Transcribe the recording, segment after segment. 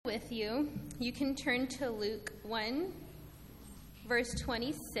with you, you can turn to Luke 1, verse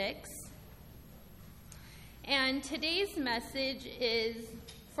 26. And today's message is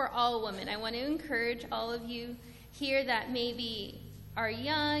for all women. I want to encourage all of you here that maybe are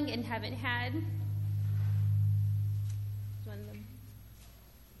young and haven't had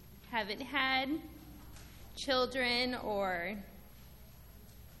children, or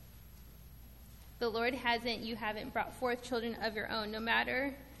the Lord you haven't brought forth children of your own. No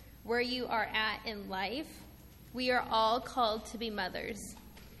matter where you are at in life, we are all called to be mothers.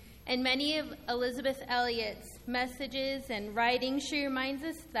 And many of Elizabeth Elliot's messages and writings, she reminds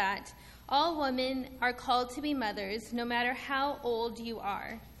us that all women are called to be mothers, no matter how old you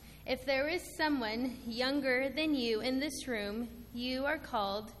are. If there is someone younger than you in this room, you are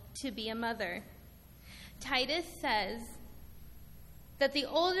called to be a mother. Titus says that the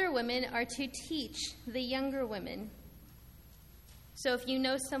older women are to teach the younger women. So if you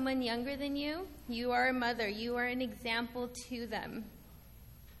know someone younger than you, you are a mother. You are an example to them.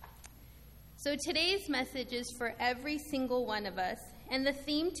 So today's message is for every single one of us. And the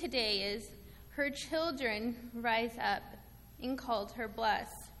theme today is, her children rise up, and called her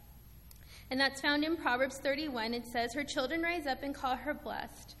blessed. And that's found in Proverbs 31. It says, her children rise up and call her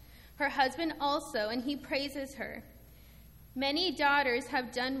blessed. Her husband also, and he praises her. Many daughters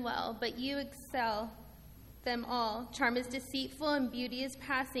have done well, but you excel them all. Charm is deceitful and beauty is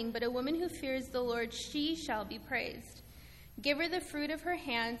passing, but a woman who fears the Lord, she shall be praised. Give her the fruit of her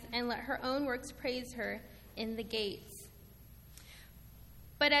hands, and let her own works praise her in the gates.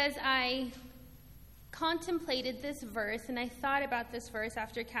 But as I contemplated this verse, and I thought about this verse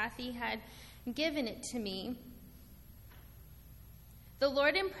after Kathy had given it to me, the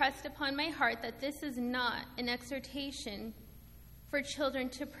Lord impressed upon my heart that this is not an exhortation for children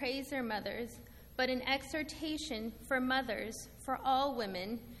to praise their mothers, but an exhortation for mothers, for all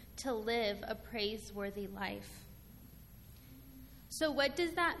women, to live a praiseworthy life. So what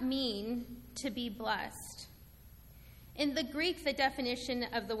does that mean to be blessed? In the Greek, the definition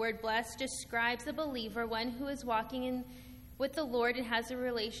of the word blessed describes a believer, one who is walking with the Lord and has a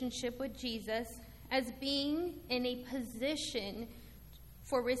relationship with Jesus, as being in a position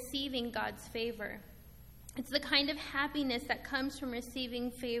for receiving God's favor. It's the kind of happiness that comes from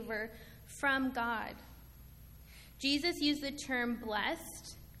receiving favor from God. Jesus used the term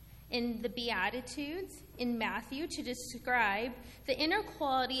blessed in the Beatitudes in Matthew to describe the inner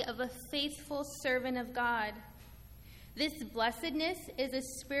quality of a faithful servant of God. This blessedness is a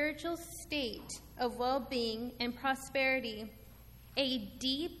spiritual state of well-being and prosperity, a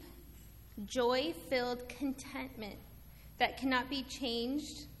deep, joy-filled contentment that cannot be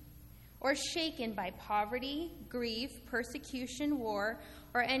changed or shaken by poverty, grief, persecution, war,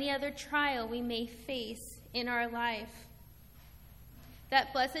 or any other trial we may face in our life.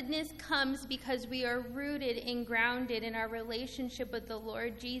 That blessedness comes because we are rooted and grounded in our relationship with the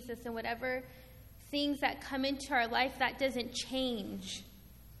Lord Jesus, and whatever things that come into our life, that doesn't change.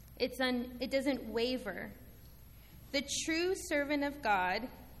 It doesn't waver. The true servant of God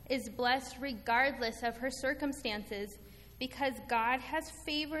is blessed regardless of her circumstances, because God has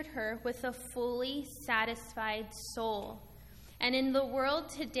favored her with a fully satisfied soul. And in the world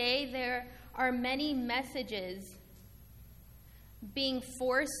today, there are many messages being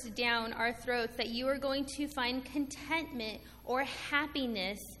forced down our throats that you are going to find contentment or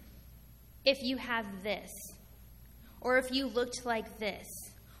happiness if you have this, or if you looked like this,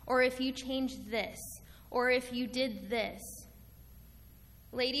 or if you changed this, or if you did this.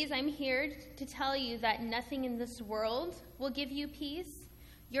 Ladies, I'm here to tell you that nothing in this world will give you peace.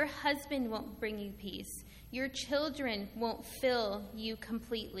 Your husband won't bring you peace. Your children won't fill you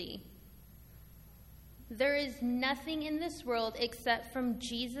completely. There is nothing in this world except from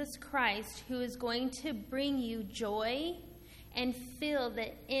Jesus Christ, who is going to bring you joy and fill the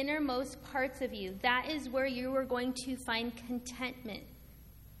innermost parts of you. That is where you are going to find contentment.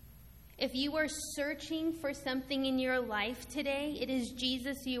 If you are searching for something in your life today, it is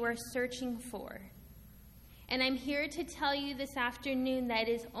Jesus you are searching for. And I'm here to tell you this afternoon that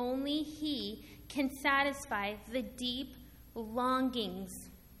it is only He can satisfy the deep longings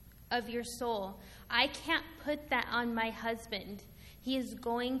of your soul. I can't put that on my husband. He is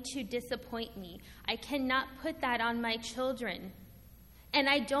going to disappoint me. I cannot put that on my children. And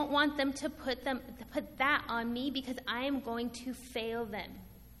I don't want them to put that on me, because I am going to fail them.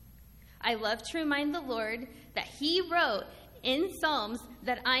 I love to remind the Lord that He wrote in Psalms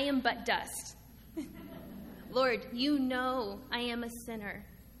that I am but dust. Lord, you know I am a sinner.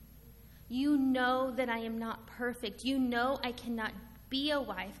 You know that I am not perfect. You know I cannot be a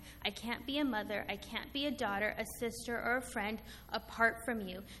wife. I can't be a mother. I can't be a daughter, a sister, or a friend apart from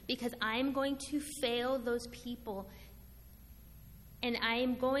you, because I'm going to fail those people. And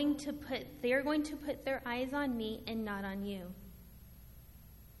they're going to put their eyes on me and not on you.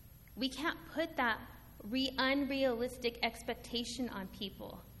 We can't put that unrealistic expectation on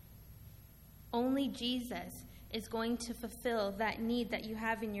people. Only Jesus is going to fulfill that need that you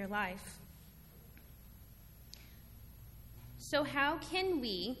have in your life. So how can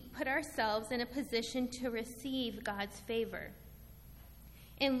we put ourselves in a position to receive God's favor?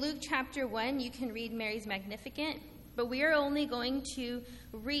 In Luke chapter 1, you can read Mary's Magnificat, but we are only going to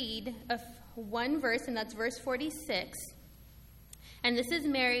read one verse, and that's verse 46. And this is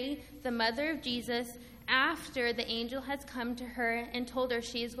Mary, the mother of Jesus, after the angel has come to her and told her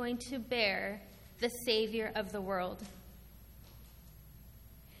she is going to bear the Savior of the world.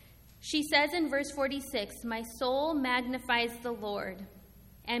 She says in verse 46, "My soul magnifies the Lord,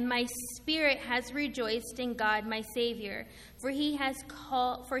 and my spirit has rejoiced in God my Savior, for he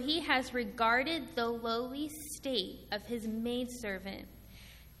has regarded the lowly state of his maidservant.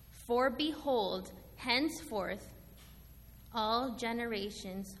 For behold, henceforth all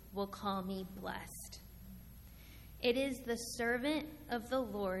generations will call me blessed." It is the servant of the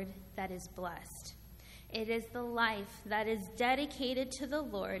Lord that is blessed. It is the life that is dedicated to the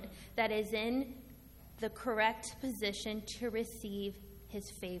Lord that is in the correct position to receive his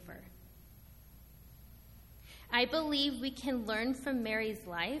favor. I believe we can learn from Mary's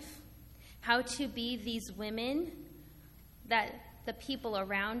life how to be these women that the people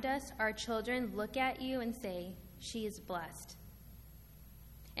around us, our children, look at you and say, "She is blessed."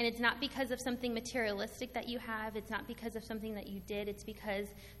 And it's not because of something materialistic that you have. It's not because of something that you did. It's because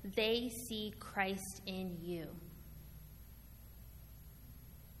they see Christ in you.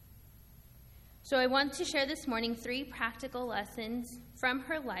 So I want to share this morning 3 practical lessons from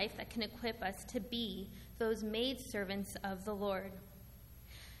her life that can equip us to be those maidservants of the Lord.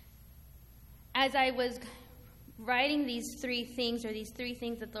 As I was writing these 3 things, or these 3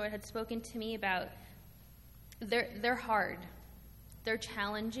 things that the Lord had spoken to me about, they're hard. They're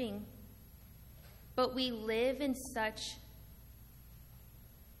challenging. But we live in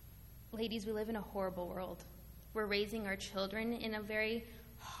ladies, we live in a horrible world. We're raising our children in a very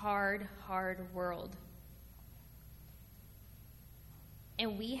hard world.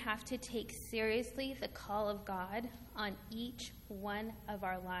 And we have to take seriously the call of God on each one of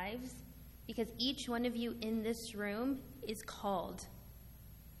our lives, because each one of you in this room is called.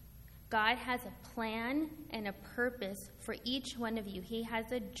 God has a plan and a purpose for each one of you. He has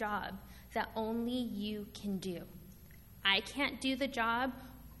a job that only you can do. I can't do the job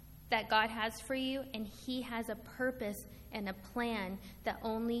that God has for you, and he has a purpose and a plan that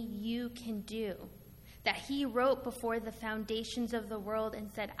only you can do, that he wrote before the foundations of the world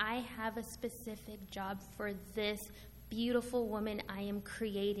and said, "I have a specific job for this beautiful woman I am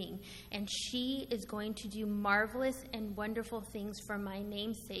creating, and she is going to do marvelous and wonderful things for my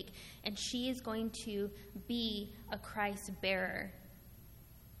name's sake, and she is going to be a Christ bearer."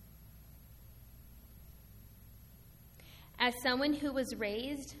 As someone who was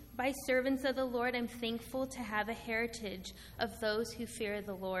raised by servants of the Lord, I'm thankful to have a heritage of those who fear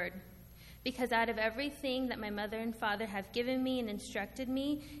the Lord. Because out of everything that my mother and father have given me and instructed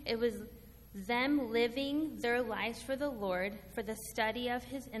me, it was them living their lives for the Lord, for the study of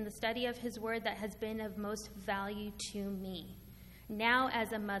his word, that has been of most value to me. Now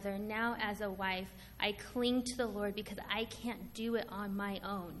as a mother, now as a wife, I cling to the Lord because I can't do it on my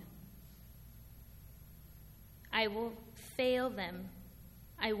own. I will fail them.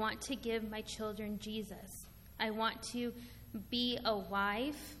 I want to give my children Jesus. I want to be a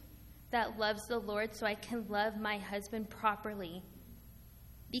wife that loves the Lord so I can love my husband properly.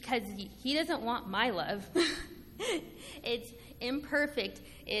 Because he doesn't want my love. It's imperfect.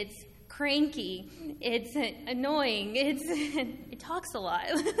 It's cranky. It's annoying. It talks a lot.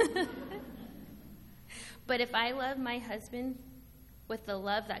 But if I love my husband with the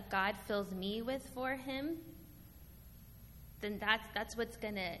love that God fills me with for him, then that's what's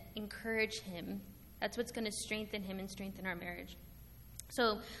going to encourage him. That's what's going to strengthen him and strengthen our marriage.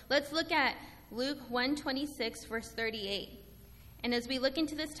 So let's look at Luke 1:26, verse 38. And as we look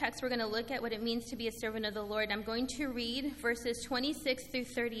into this text, we're going to look at what it means to be a servant of the Lord. I'm going to read verses 26 through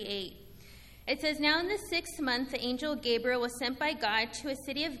 38. It says, "Now in the 6th month, the angel Gabriel was sent by God to a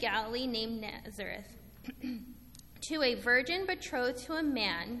city of Galilee named Nazareth, to a virgin betrothed to a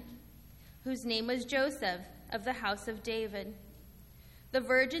man whose name was Joseph, of the house of David. The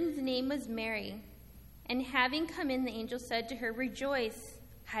virgin's name was Mary. And having come in, the angel said to her, 'Rejoice,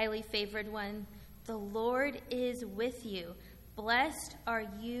 highly favored one, the Lord is with you. Blessed are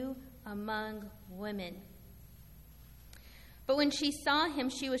you among women." But when she saw him,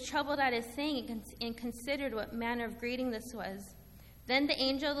 she was troubled at his saying and considered what manner of greeting this was. Then the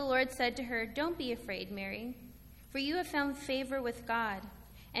angel of the Lord said to her, "Don't be afraid, Mary, for you have found favor with God.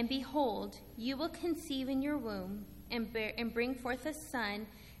 And behold, you will conceive in your womb and bring forth a son,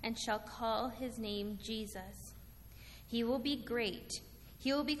 and shall call his name Jesus. He will be great.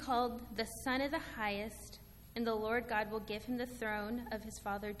 He will be called the Son of the Highest, and the Lord God will give him the throne of his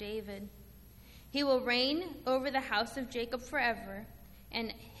father David. He will reign over the house of Jacob forever,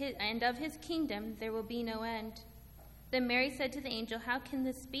 and of his kingdom there will be no end." Then Mary said to the angel, "How can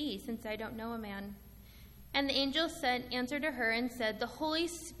this be, since I don't know a man?" And the angel answered to her and said, "The Holy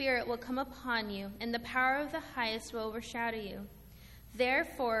Spirit will come upon you, and the power of the Highest will overshadow you.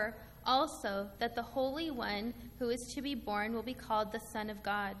 Therefore also that the Holy One who is to be born will be called the Son of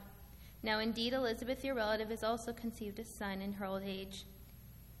God. Now indeed Elizabeth, your relative, has also conceived a son in her old age.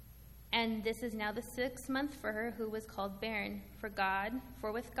 And this is now the 6th month for her who was called barren.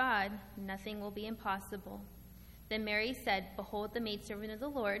 For with God nothing will be impossible." Then Mary said, "Behold the maidservant of the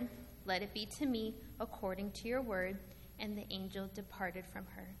Lord, let it be to me according to your word." And the angel departed from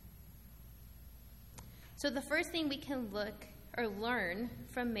her. So the first thing we can look or learn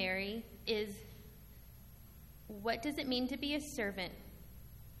from Mary is, what does it mean to be a servant?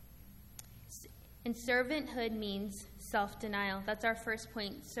 And servanthood means self-denial. That's our first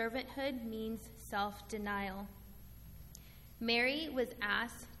point. Servanthood means self-denial. Mary was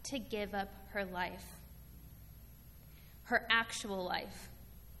asked to give up her life, her actual life.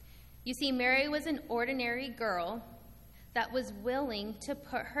 You see, Mary was an ordinary girl that was willing to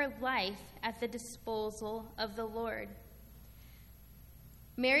put her life at the disposal of the Lord.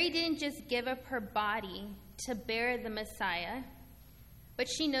 Mary didn't just give up her body to bear the Messiah, but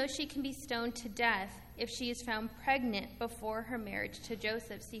she knows she can be stoned to death if she is found pregnant before her marriage to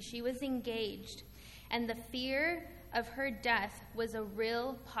Joseph. See, she was engaged, and the fear of her death was a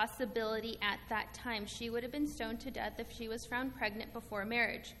real possibility at that time. She would have been stoned to death if she was found pregnant before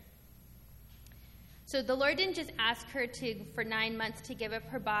marriage. So the Lord didn't just ask her for 9 months to give up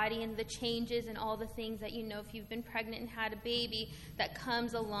her body and the changes and all the things that if you've been pregnant and had a baby that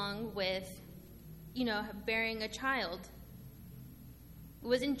comes along with, bearing a child. It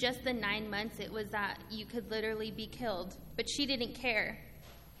wasn't just the 9 months, it was that you could literally be killed. But she didn't care.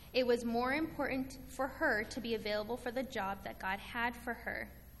 It was more important for her to be available for the job that God had for her.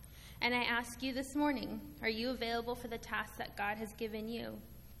 And I ask you this morning, are you available for the task that God has given you?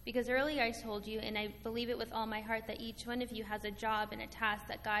 Because earlier I told you, and I believe it with all my heart, that each one of you has a job and a task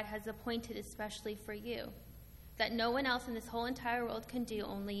that God has appointed especially for you, that no one else in this whole entire world can do,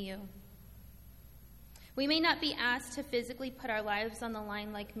 only you. We may not be asked to physically put our lives on the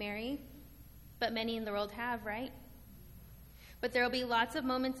line like Mary, but many in the world have, right? But there will be lots of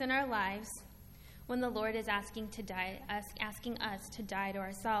moments in our lives when the Lord is asking us to die to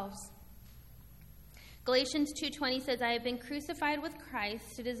ourselves. Galatians 2:20 says, "I have been crucified with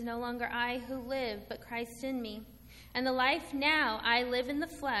Christ. It is no longer I who live, but Christ in me. And the life now I live in the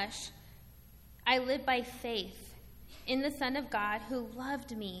flesh, I live by faith in the Son of God who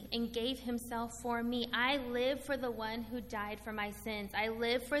loved me and gave himself for me. I live for the one who died for my sins. I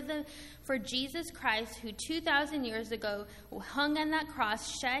live for Jesus Christ, who 2,000 years ago hung on that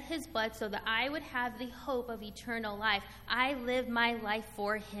cross, shed his blood so that I would have the hope of eternal life. I live my life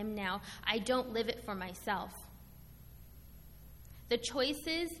for him now. I don't live it for myself." The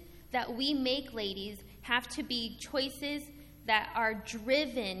choices that we make, ladies, have to be choices that are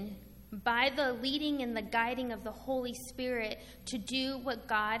driven by the leading and the guiding of the Holy Spirit to do what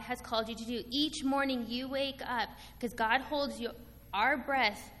God has called you to do. Each morning you wake up because God holds our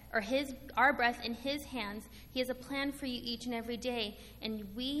breath in his hands. He has a plan for you each and every day,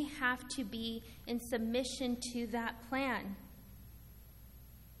 and we have to be in submission to that plan.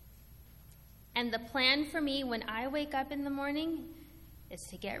 And the plan for me when I wake up in the morning is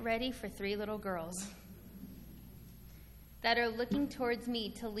to get ready for 3 little girls that are looking towards me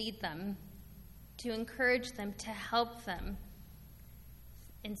to lead them, to encourage them, to help them.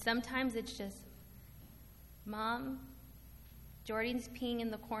 And sometimes it's just, "Mom, Jordan's peeing in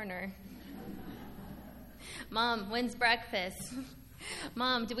the corner." "Mom, when's breakfast?"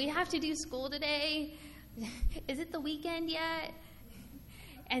 "Mom, do we have to do school today? Is it the weekend yet?"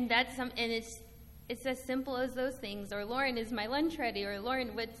 And it's as simple as those things. Or, "Lauren, is my lunch ready?" Or,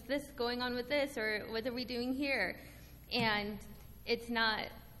 "Lauren, what's this going on with this?" Or, "What are we doing here?" And it's not,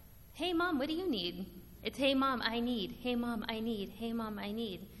 "Hey, Mom, what do you need?" It's, "Hey, Mom, I need. Hey, Mom, I need. Hey, Mom, I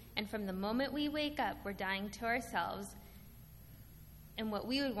need." And from the moment we wake up, we're dying to ourselves and what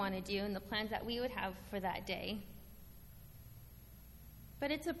we would want to do and the plans that we would have for that day.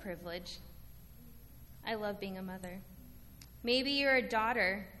 but it's a privilege. I love being a mother. Maybe you're a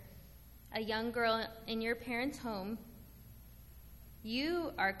daughter, a young girl in your parents' home.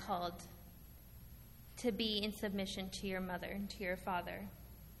 You are called to be in submission to your mother and to your father.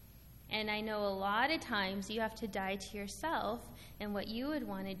 And I know a lot of times you have to die to yourself and what you would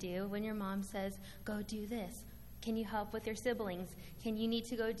want to do when your mom says, go do this. Can you help with your siblings? You need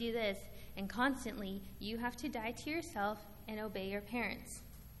to go do this? And constantly, you have to die to yourself and obey your parents.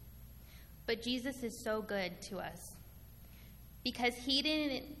 But Jesus is so good to us because he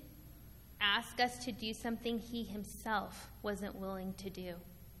didn't ask us to do something he himself wasn't willing to do.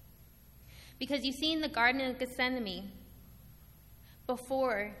 Because you see in the Garden of Gethsemane,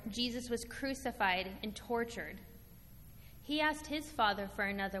 before Jesus was crucified and tortured, he asked his Father for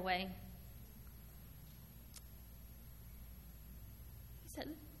another way. He said,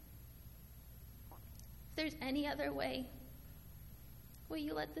 if there's any other way, will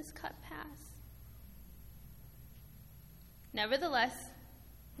you let this cup pass? Nevertheless,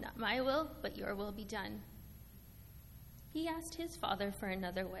 not my will, but your will be done. He asked his Father for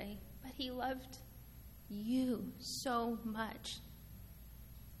another way, but he loved you so much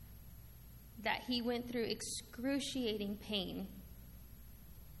that he went through excruciating pain,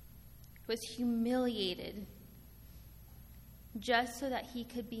 was humiliated, just so that he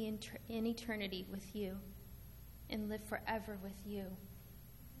could be in eternity with you and live forever with you.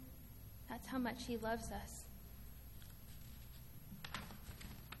 That's how much he loves us.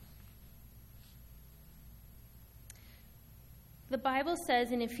 The Bible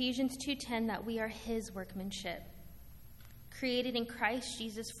says in Ephesians 2:10 that we are his workmanship, created in Christ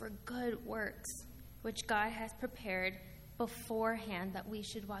Jesus for good works, which God has prepared beforehand that we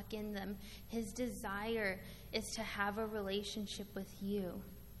should walk in them. His desire is to have a relationship with you.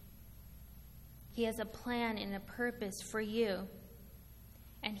 He has a plan and a purpose for you,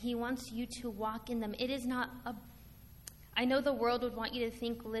 and he wants you to walk in them. It is not I know the world would want you to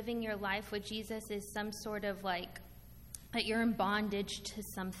think living your life with Jesus is some sort of like that you're in bondage to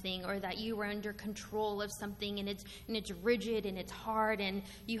something, or that you are under control of something, and it's rigid and it's hard and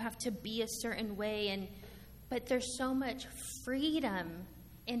you have to be a certain way. But there's so much freedom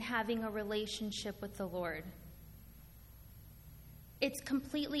in having a relationship with the Lord. It's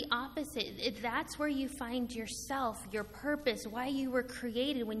completely opposite. That's where you find yourself, your purpose, why you were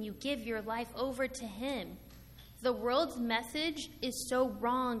created, when you give your life over to him. The world's message is so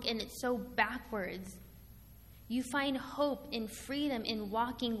wrong and it's so backwards. You find hope and freedom in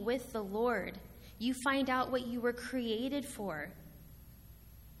walking with the Lord. You find out what you were created for.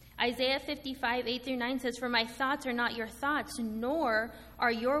 Isaiah 55:8-9 says, for my thoughts are not your thoughts, nor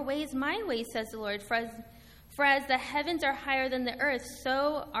are your ways my ways, says the Lord. For as the heavens are higher than the earth,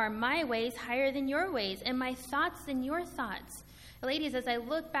 so are my ways higher than your ways, and my thoughts than your thoughts. Ladies, as I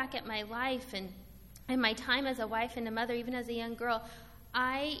look back at my life and my time as a wife and a mother, even as a young girl,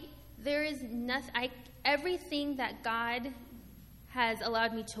 everything that God has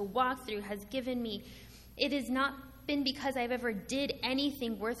allowed me to walk through, has given me, it has not been because I've ever did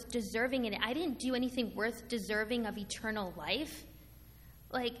anything worth deserving it. I didn't do anything worth deserving of eternal life.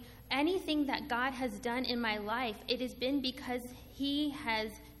 Like anything that God has done in my life, it has been because he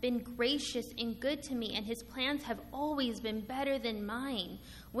has been gracious and good to me, and his plans have always been better than mine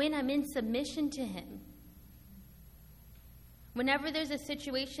when I'm in submission to him. Whenever there's a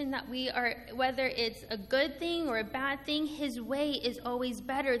situation that we are, whether it's a good thing or a bad thing, his way is always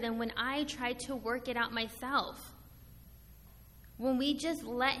better than when I try to work it out myself. When we just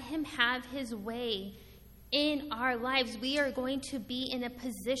let him have his way in our lives, we are going to be in a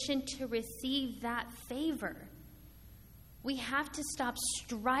position to receive that favor. We have to stop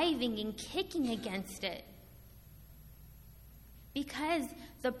striving and kicking against it. Because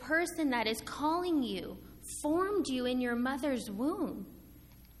the person that is calling you formed you in your mother's womb.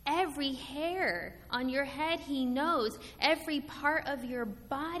 Every hair on your head he knows. Every part of your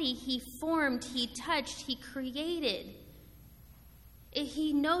body he formed, he touched, he created.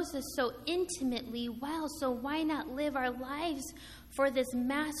 He knows us so intimately well, so why not live our lives for this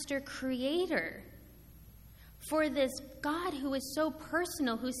master creator? For this God who is so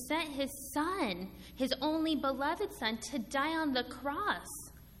personal, who sent his son, his only beloved son, to die on the cross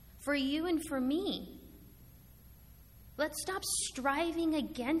for you and for me. Let's stop striving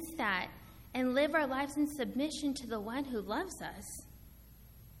against that and live our lives in submission to the one who loves us.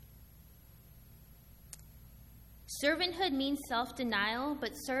 Servanthood means self-denial,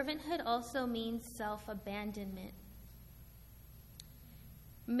 but servanthood also means self-abandonment.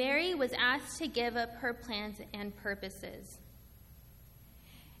 Mary was asked to give up her plans and purposes.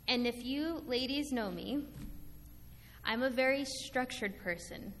 And if you ladies know me, I'm a very structured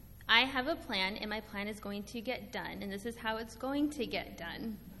person. I have a plan, and my plan is going to get done, and this is how it's going to get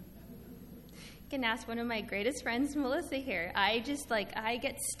done. You can ask one of my greatest friends, Melissa, here. I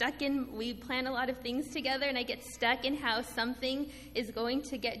get stuck in, we plan a lot of things together, and I get stuck in how something is going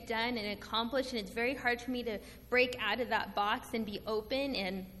to get done and accomplished, and it's very hard for me to break out of that box and be open.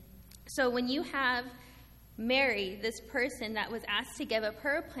 And so when you have Mary, this person that was asked to give up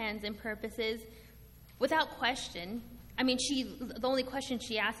her plans and purposes without question, I mean, the only question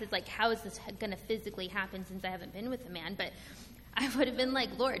she asked is, like, how is this going to physically happen since I haven't been with a man? But I would have been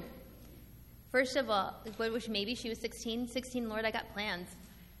like, Lord, first of all, maybe she was 16, Lord, I got plans.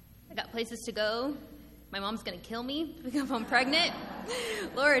 I got places to go. My mom's going to kill me if I'm pregnant.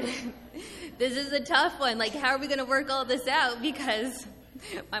 Lord, this is a tough one. Like, how are we going to work all this out? Because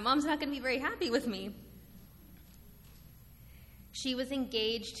my mom's not going to be very happy with me. She was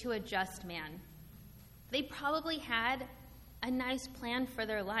engaged to a just man. They probably had a nice plan for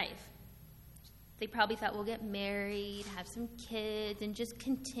their life. They probably thought, we'll get married, have some kids, and just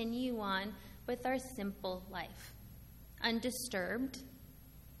continue on with our simple life. Undisturbed,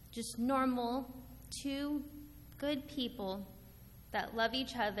 just normal, two good people that love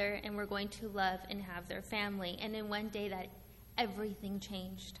each other and were going to love and have their family. And in one day that everything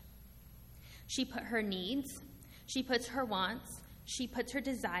changed. She put her needs, she puts her wants, she puts her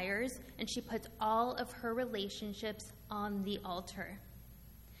desires, and she puts all of her relationships on the altar.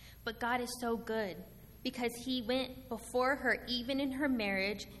 But God is so good because he went before her, even in her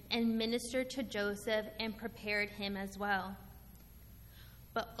marriage, and ministered to Joseph and prepared him as well.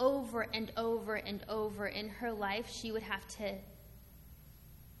 But over and over and over in her life, she would have to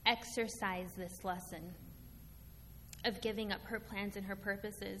exercise this lesson of giving up her plans and her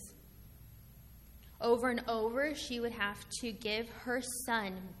purposes. Over and over, she would have to give her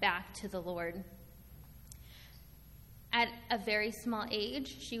son back to the Lord. At a very small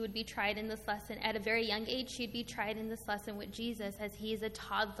age, she would be tried in this lesson. At a very young age, she'd be tried in this lesson with Jesus as he is a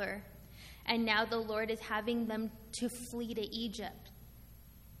toddler. And now the Lord is having them to flee to Egypt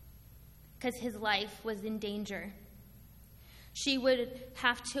because his life was in danger. She would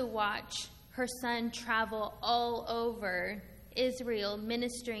have to watch her son travel all over Israel,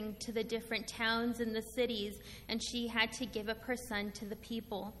 ministering to the different towns and the cities, and she had to give up her son to the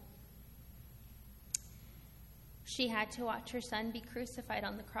people. She had to watch her son be crucified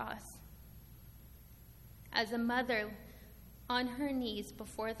on the cross. As a mother, on her knees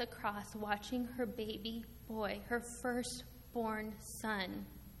before the cross, watching her baby boy, her firstborn son,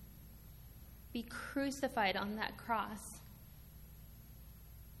 be crucified on that cross.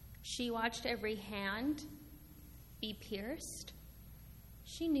 She watched every hand be pierced.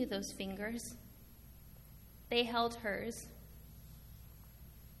 She knew those fingers. They held hers.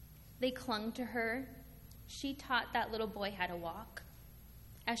 They clung to her. She taught that little boy how to walk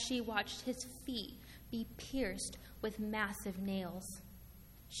as she watched his feet be pierced with massive nails.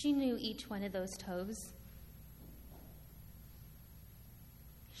 She knew each one of those toes.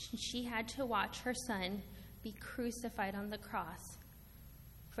 She had to watch her son be crucified on the cross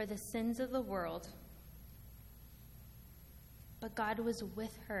for the sins of the world. But God was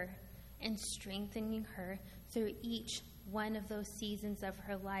with her and strengthening her through each one of those seasons of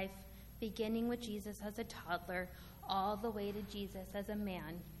her life, beginning with Jesus as a toddler, all the way to Jesus as a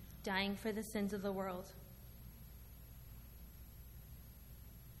man, dying for the sins of the world.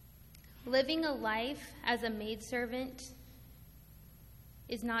 Living a life as a maidservant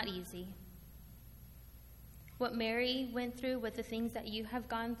is not easy. What Mary went through, with the things that you have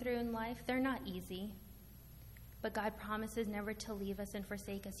gone through in life, they're not easy. But God promises never to leave us and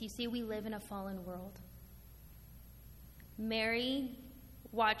forsake us. You see, we live in a fallen world. Mary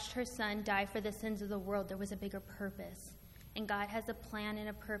watched her son die for the sins of the world. There was a bigger purpose. And God has a plan and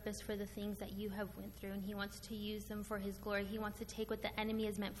a purpose for the things that you have went through, and he wants to use them for his glory. He wants to take what the enemy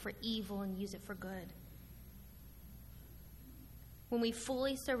has meant for evil and use it for good. When we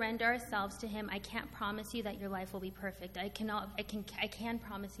fully surrender ourselves to him, I can't promise you that your life will be perfect. I can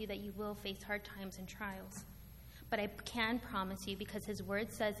promise you that you will face hard times and trials. But I can promise you, because his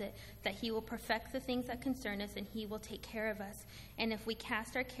word says it, that he will perfect the things that concern us and he will take care of us. And if we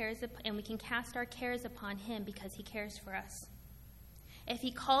cast our cares we can cast our cares upon him because he cares for us. If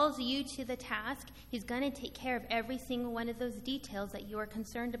he calls you to the task, he's going to take care of every single one of those details that you are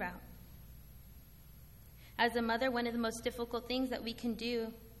concerned about. As a mother, one of the most difficult things that we can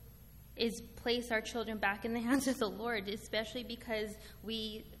do is place our children back in the hands of the Lord, especially because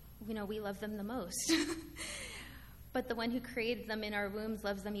we love them the most. But the one who created them in our wombs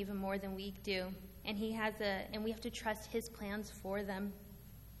loves them even more than we do. And we have to trust his plans for them.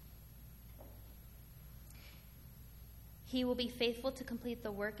 He will be faithful to complete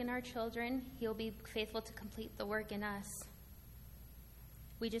the work in our children. He will be faithful to complete the work in us.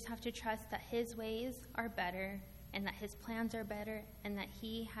 We just have to trust that his ways are better and that his plans are better and that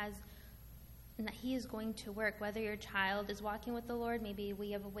he is going to work. Whether your child is walking with the Lord, maybe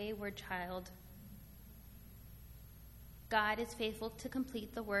we have a wayward child. God is faithful to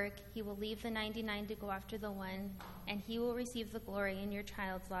complete the work. He will leave the 99 to go after the one, and he will receive the glory in your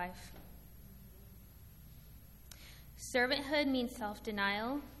child's life. Servanthood means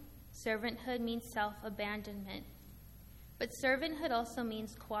self-denial. Servanthood means self-abandonment. But servanthood also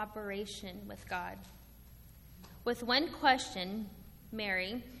means cooperation with God. With one question,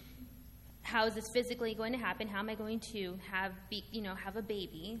 Mary, how is this physically going to happen? How am I going to have a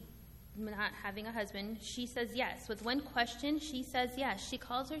baby? Not having a husband. She says yes. With one question, she says yes. She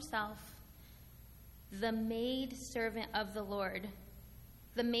calls herself the maid servant of the Lord.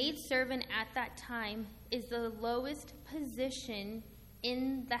 The maid servant at that time is the lowest position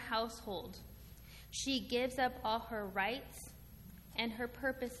in the household. She gives up all her rights and her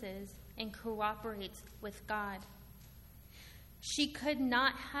purposes and cooperates with God. She could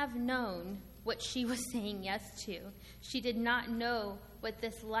not have known what she was saying yes to. She did not know what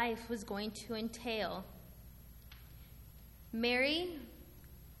this life was going to entail. Mary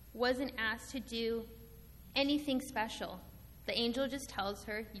wasn't asked to do anything special. The angel just tells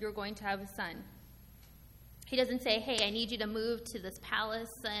her, you're going to have a son. He doesn't say, hey, I need you to move to this palace.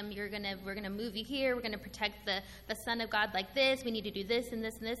 We're going to move you here. We're going to protect the Son of God like this. We need to do this and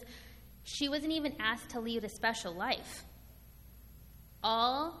this and this. She wasn't even asked to lead a special life.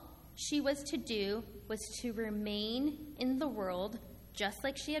 All she was to do was to remain in the world just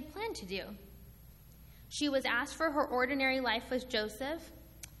like she had planned to do. She was asked for her ordinary life with Joseph.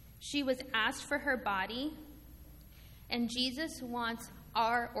 She was asked for her body. And Jesus wants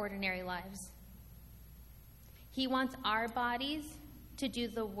our ordinary lives. He wants our bodies to do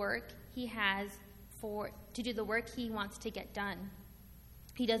the work he wants to get done.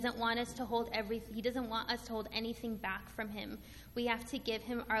 He doesn't want us to hold He doesn't want us to hold anything back from him. We have to give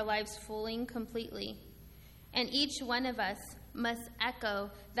him our lives fully and completely. And each one of us must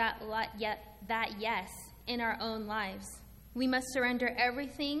echo that yes in our own lives. We must surrender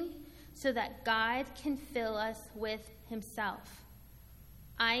everything so that God can fill us with himself.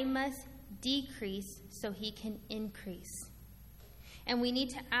 I must decrease so he can increase. And we need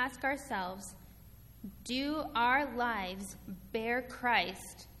to ask ourselves, do our lives bear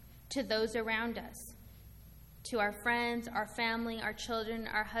Christ to those around us? To our friends, our family, our children,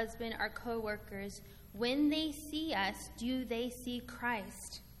 our husband, our co-workers. When they see us, do they see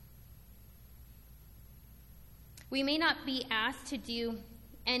Christ? We may not be asked to do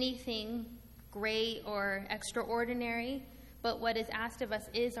anything great or extraordinary, but what is asked of us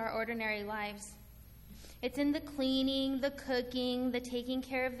is our ordinary lives. It's in the cleaning, the cooking, the taking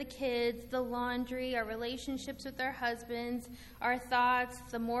care of the kids, the laundry, our relationships with our husbands, our thoughts,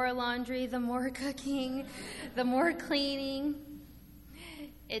 the more laundry, the more cooking, the more cleaning.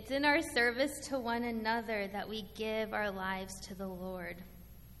 It's in our service to one another that we give our lives to the Lord.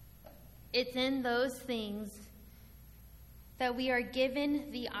 It's in those things that we are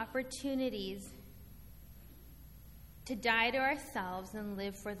given the opportunities to die to ourselves and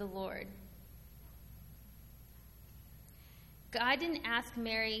live for the Lord. God didn't ask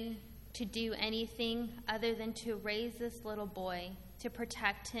Mary to do anything other than to raise this little boy, to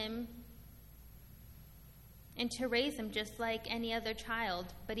protect him, and to raise him just like any other child.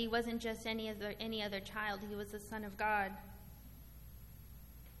 But he wasn't just any other child. He was the Son of God.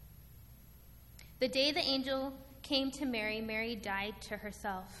 The day the angel came to Mary, Mary died to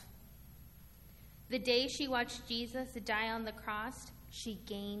herself. The day she watched Jesus die on the cross, she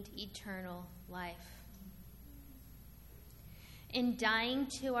gained eternal life. In dying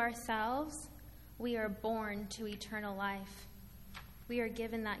to ourselves, we are born to eternal life. We are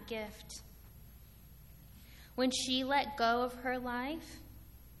given that gift. When she let go of her life,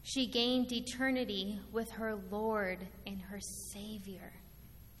 she gained eternity with her Lord and her Savior.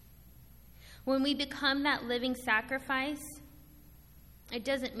 When we become that living sacrifice, it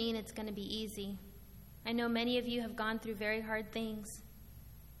doesn't mean it's going to be easy. I know many of you have gone through very hard things.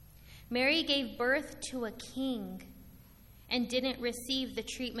 Mary gave birth to a king and didn't receive the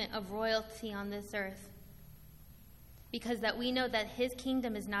treatment of royalty on this earth, because that we know that his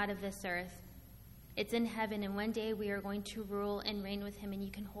kingdom is not of this earth. It's in heaven, and one day we are going to rule and reign with him, and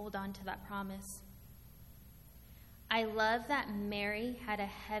you can hold on to that promise. I love that Mary had a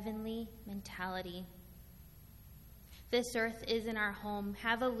heavenly mentality. This earth isn't our home.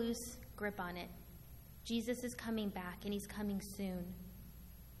 Have a loose grip on it. Jesus is coming back, and he's coming soon.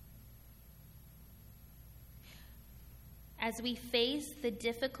 As we face the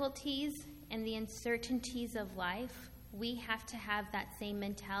difficulties and the uncertainties of life, we have to have that same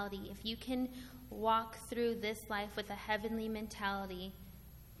mentality. If you can walk through this life with a heavenly mentality,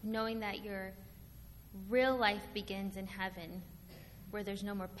 knowing that your real life begins in heaven, where there's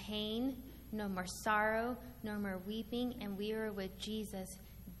no more pain, no more sorrow, no more weeping, and we are with Jesus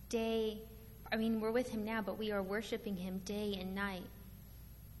we're with him now, but we are worshiping him day and night.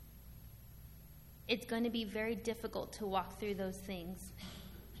 It's going to be very difficult to walk through those things.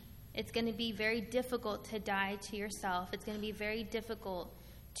 It's going to be very difficult to die to yourself. It's going to be very difficult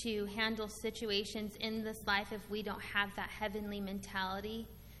to handle situations in this life if we don't have that heavenly mentality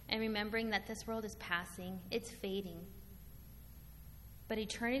and remembering that this world is passing, it's fading. But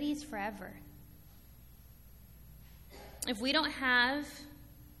eternity is forever. If we don't have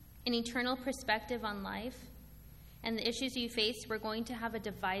an eternal perspective on life and the issues you face, we're going to have a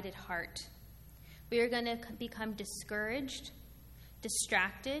divided heart. We are going to become discouraged,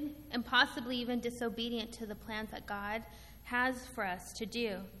 distracted, and possibly even disobedient to the plans that God has for us to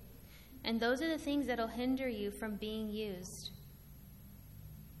do. And those are the things that will hinder you from being used.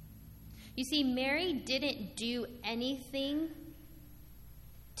 You see, Mary didn't do anything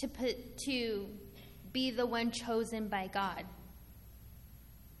to be the one chosen by God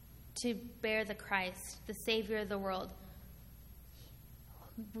to bear the Christ, the Savior of the world.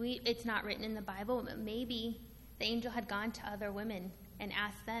 It's not written in the Bible, but maybe the angel had gone to other women and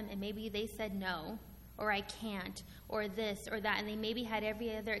asked them, and maybe they said no, or I can't, or this or that, and they maybe had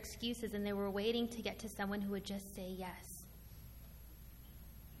every other excuses, and they were waiting to get to someone who would just say yes.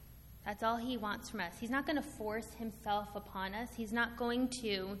 That's all he wants from us. He's not going to force himself upon us. He's not going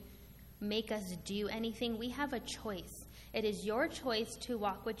to make us do anything. We have a choice. It is your choice to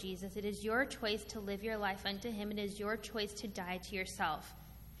walk with Jesus. It is your choice to live your life unto him. It is your choice to die to yourself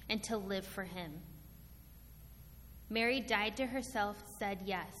and to live for him. Mary died to herself, said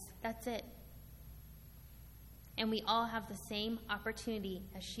yes. That's it. And we all have the same opportunity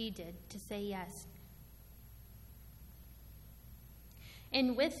as she did to say yes.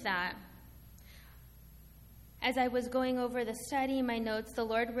 And with that, as I was going over the study and my notes, the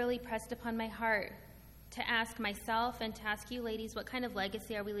Lord really pressed upon my heart to ask myself and to ask you ladies, what kind of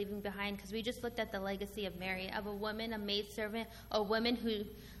legacy are we leaving behind? Because we just looked at the legacy of Mary, of a woman, a maidservant, a woman who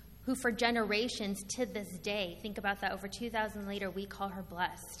for generations to this day, think about that, over 2,000 later, we call her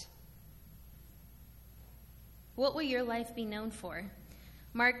blessed. What will your life be known for?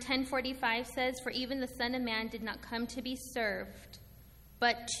 Mark 10:45 says, "For even the Son of Man did not come to be served,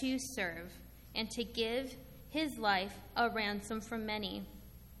 but to serve, and to give his life a ransom for many."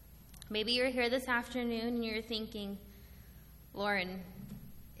 Maybe you're here this afternoon and you're thinking, Lauren,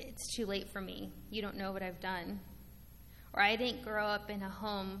 it's too late for me. You don't know what I've done. Or I didn't grow up in a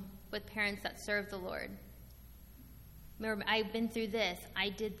home with parents that serve the Lord. Or I've been through this. I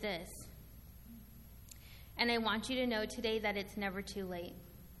did this. And I want you to know today that it's never too late.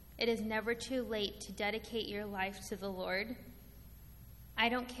 It is never too late to dedicate your life to the Lord. I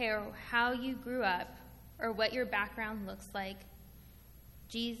don't care how you grew up or what your background looks like.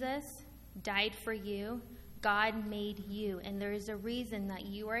 Jesus died for you. God made you, and there is a reason that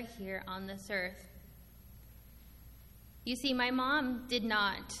you are here on this earth. You see, my mom did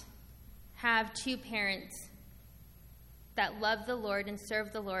not have two parents that loved the Lord and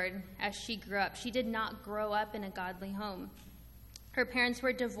served the Lord as she grew up. She did not grow up in a godly home. Her parents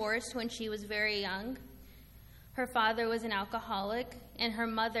were divorced when she was very young. Her father was an alcoholic, and her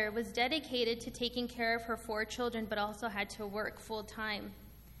mother was dedicated to taking care of her 4 children, but also had to work full time.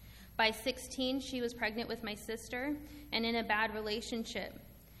 By 16, she was pregnant with my sister and in a bad relationship.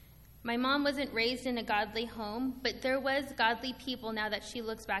 My mom wasn't raised in a godly home, but there was godly people now that she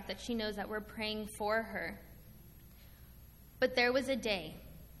looks back that she knows that were praying for her. But there was a day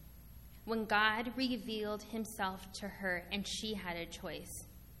when God revealed himself to her, and she had a choice.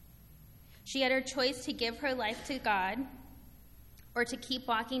 She had her choice to give her life to God or to keep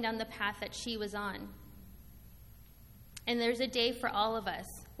walking down the path that she was on. And there's a day for all of us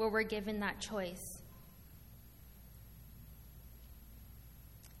where we're given that choice.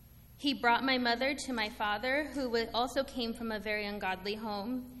 He brought my mother to my father, who also came from a very ungodly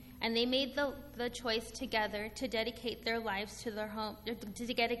home, and they made the choice together to dedicate their lives to their home, to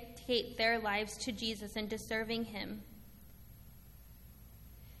dedicate their lives to Jesus and to serving him.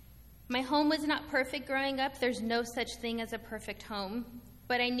 My home was not perfect growing up. There's no such thing as a perfect home.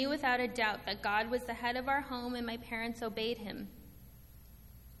 But I knew without a doubt that God was the head of our home and my parents obeyed him.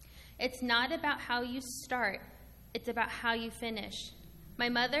 It's not about how you start. It's about how you finish. My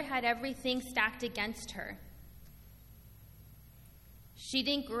mother had everything stacked against her. She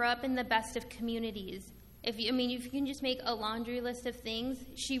didn't grow up in the best of communities. if you can just make a laundry list of things,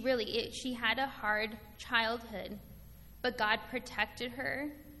 she had a hard childhood, but God protected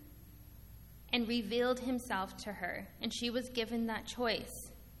her and revealed himself to her, and she was given that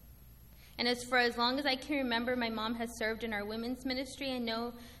choice. And as long as I can remember, my mom has served in our women's ministry, and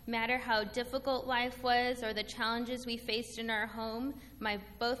no matter how difficult life was or the challenges we faced in our home,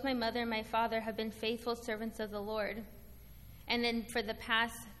 both my mother and my father have been faithful servants of the Lord. And then for the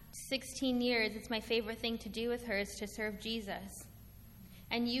past 16 years, it's my favorite thing to do with her is to serve Jesus.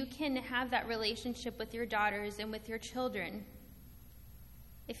 And you can have that relationship with your daughters and with your children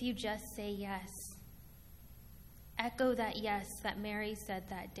if you just say yes. Echo that yes that Mary said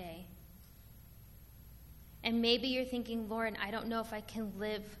that day. And maybe you're thinking, Lauren, I don't know if I can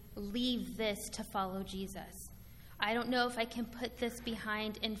leave this to follow Jesus. I don't know if I can put this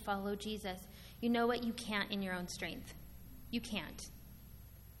behind and follow Jesus. You know what? You can't in your own strength. You can't.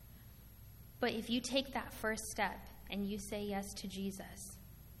 But if you take that first step and you say yes to Jesus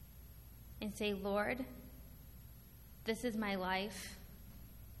and say, Lord, this is my life.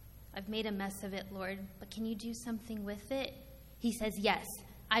 I've made a mess of it, Lord, but can you do something with it? He says, yes.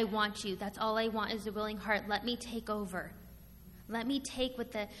 I want you. That's all I want is a willing heart. Let me take over. Let me take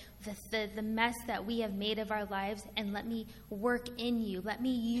with the mess that we have made of our lives and let me work in you. Let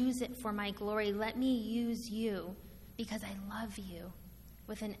me use it for my glory. Let me use you because I love you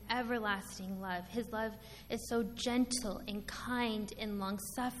with an everlasting love. His love is so gentle and kind and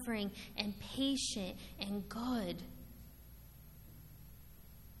long-suffering and patient and good.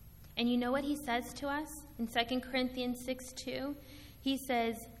 And you know what he says to us in 2 Corinthians 6:2? He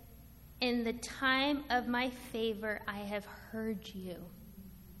says, in the time of my favor, I have heard you.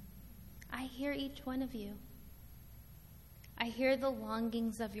 I hear each one of you. I hear the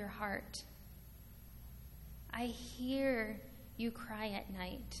longings of your heart. I hear you cry at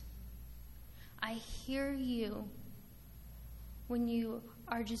night. I hear you when you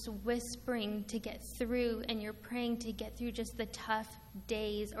are just whispering to get through and you're praying to get through just the tough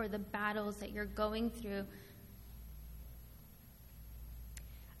days or the battles that you're going through.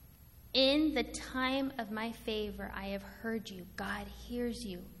 In the time of my favor, I have heard you. God hears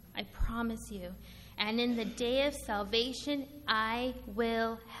you. I promise you. And in the day of salvation, I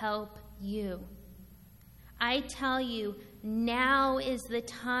will help you. I tell you, now is the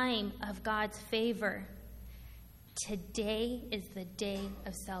time of God's favor. Today is the day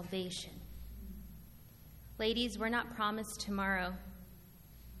of salvation. Ladies, we're not promised tomorrow.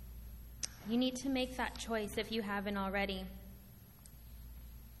 You need to make that choice if you haven't already.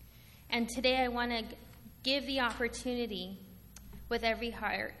 And today I want to give the opportunity with every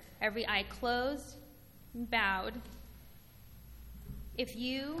heart, every eye closed and bowed. If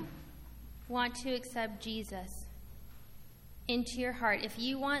you want to accept Jesus into your heart, if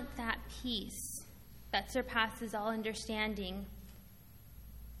you want that peace that surpasses all understanding,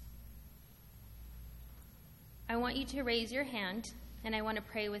 I want you to raise your hand and I want to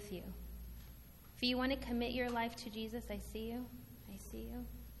pray with you. If you want to commit your life to Jesus, I see you. I see you.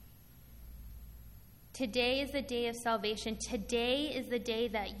 Today is the day of salvation. Today is the day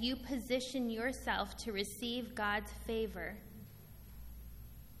that you position yourself to receive God's favor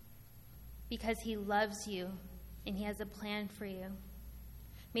because he loves you and he has a plan for you.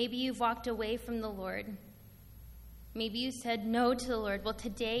 Maybe you've walked away from the Lord. Maybe you said no to the Lord. Well,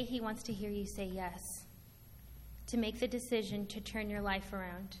 today he wants to hear you say yes, to make the decision to turn your life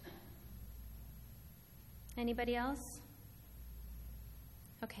around. Anybody else?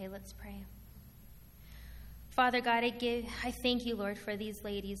 Okay, let's pray. Father God, I thank you, Lord, for these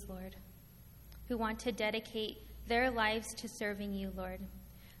ladies, Lord, who want to dedicate their lives to serving you, Lord.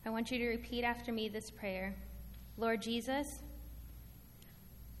 I want you to repeat after me this prayer. Lord Jesus,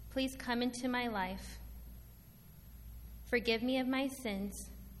 please come into my life. Forgive me of my sins.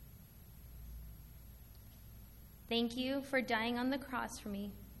 Thank you for dying on the cross for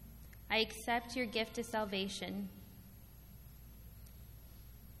me. I accept your gift of salvation.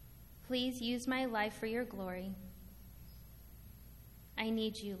 Please use my life for your glory. I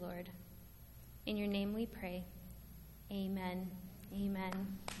need you, Lord. In your name we pray. Amen.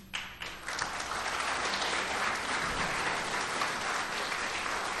 Amen.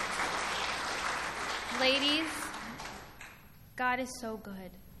 Ladies, God is so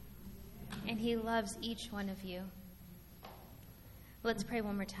good, and he loves each one of you. Let's pray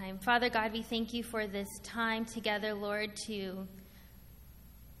one more time. Father God, we thank you for this time together, Lord, to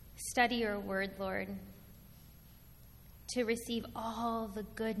study your word, Lord, to receive all the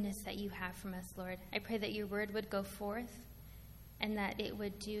goodness that you have from us, Lord. I pray that your word would go forth and that it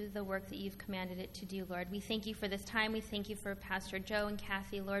would do the work that you've commanded it to do, Lord. We thank you for this time. We thank you for Pastor Joe and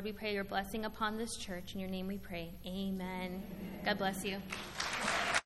Kathy. Lord, we pray your blessing upon this church. In your name we pray. Amen. God bless you.